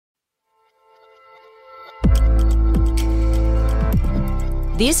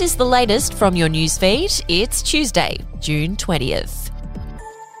This is the latest from your newsfeed. It's Tuesday, June 20th.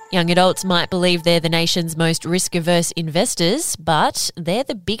 Young adults might believe they're the nation's most risk-averse investors, but they're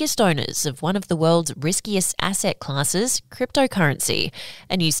the biggest owners of one of the world's riskiest asset classes, cryptocurrency.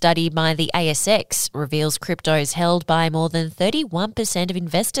 A new study by the ASX reveals cryptos held by more than 31% of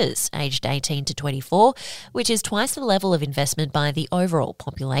investors aged 18 to 24, which is twice the level of investment by the overall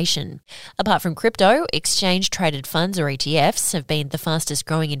population. Apart from crypto, exchange-traded funds or ETFs have been the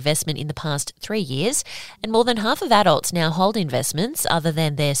fastest-growing investment in the past 3 years, and more than half of adults now hold investments other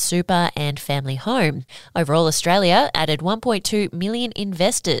than their super and family home. Overall, Australia added 1.2 million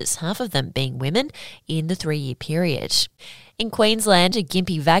investors, half of them being women, in the 3-year period. In Queensland, a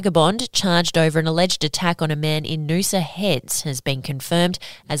Gympie vagabond charged over an alleged attack on a man in Noosa Heads has been confirmed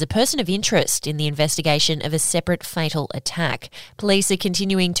as a person of interest in the investigation of a separate fatal attack. Police are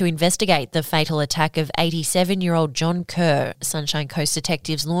continuing to investigate the fatal attack of 87-year-old John Kerr. Sunshine Coast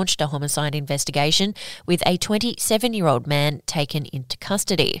detectives launched a homicide investigation with a 27-year-old man taken into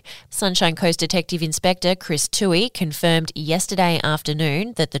custody. Sunshine Coast Detective Inspector Chris Toohey confirmed yesterday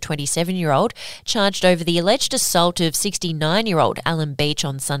afternoon that the 27-year-old charged over the alleged assault of 69-year-old Alan Beach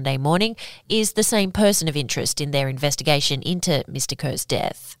on Sunday morning is the same person of interest in their investigation into Mr. Kerr's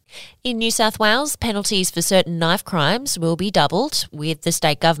death. In New South Wales, penalties for certain knife crimes will be doubled, with the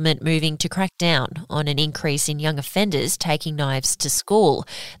state government moving to crack down on an increase in young offenders taking knives to school.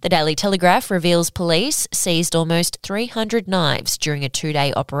 The Daily Telegraph reveals police seized almost 300 knives during a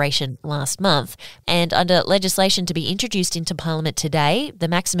 2-day operation last month. And under legislation to be introduced into Parliament today, the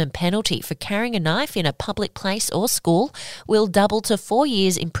maximum penalty for carrying a knife in a public place or school will double to 4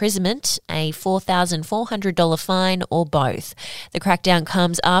 years imprisonment, a $4,400 fine, or both. The crackdown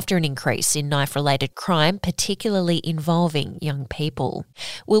comes after an increase in knife-related crime, particularly involving young people.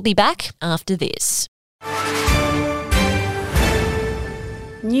 We'll be back after this.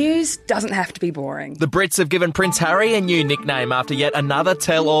 News doesn't have to be boring. The Brits have given Prince Harry a new nickname after yet another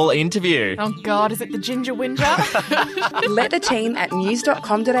tell-all interview. Oh God, is it the Ginger Whinger? Let the team at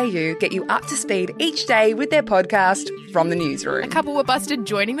news.com.au get you up to speed each day with their podcast, From the Newsroom. A couple were busted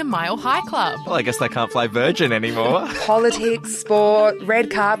joining the Mile High Club. Well, I guess they can't play Virgin anymore. Politics, sport,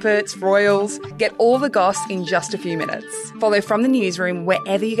 red carpets, royals. Get all the goss in just a few minutes. Follow From the Newsroom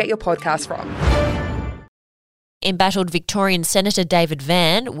wherever you get your podcast from. Embattled Victorian Senator David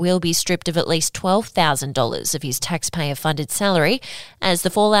Van will be stripped of at least $12,000 of his taxpayer-funded salary as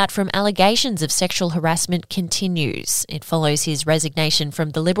the fallout from allegations of sexual harassment continues. It follows his resignation from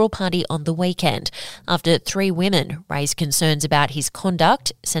the Liberal Party on the weekend. After 3 women raised concerns about his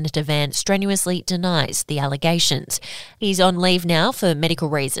conduct, Senator Van strenuously denies the allegations. He's on leave now for medical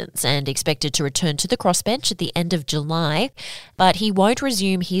reasons and expected to return to the crossbench at the end of July, but he won't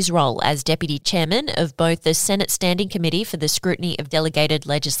resume his role as Deputy Chairman of both the Senate Standing Committee for the Scrutiny of Delegated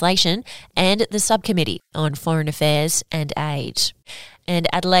Legislation and the Subcommittee on Foreign Affairs and Aid. And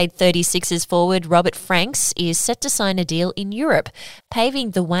Adelaide 36ers forward Robert Franks is set to sign a deal in Europe,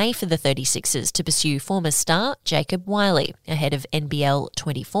 paving the way for the 36ers to pursue former star Jacob Wiley ahead of NBL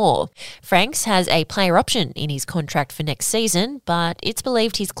 24. Franks has a player option in his contract for next season, but it's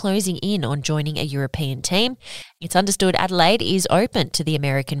believed he's closing in on joining a European team. It's understood Adelaide is open to the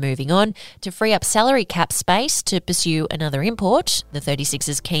American moving on to free up salary cap space to pursue another import. The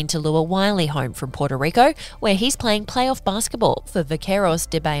 36ers keen to lure Wiley home from Puerto Rico, where he's playing playoff basketball for Vaqueros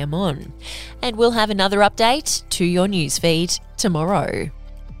de Bayamon. And we'll have another update to your newsfeed tomorrow.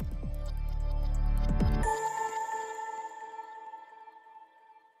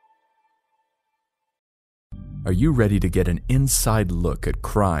 Are you ready to get an inside look at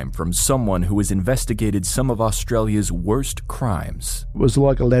crime from someone who has investigated some of Australia's worst crimes? It was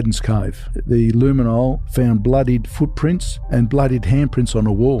like Aladdin's Cave. The luminol found bloodied footprints and bloodied handprints on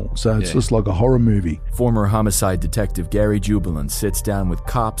a wall, so it's just like a horror movie. Former homicide detective Gary Jubilant sits down with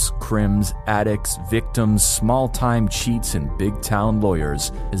cops, crims, addicts, victims, small-time cheats, and big-town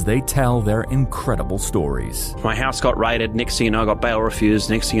lawyers as they tell their incredible stories. My house got raided. Next thing you know, I got bail refused.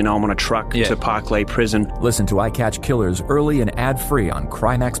 Next thing you know, I'm on a truck to Parklea Prison. Listen to I Catch Killers early and ad-free on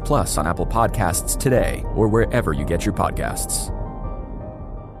Crimex Plus on Apple Podcasts today or wherever you get your podcasts.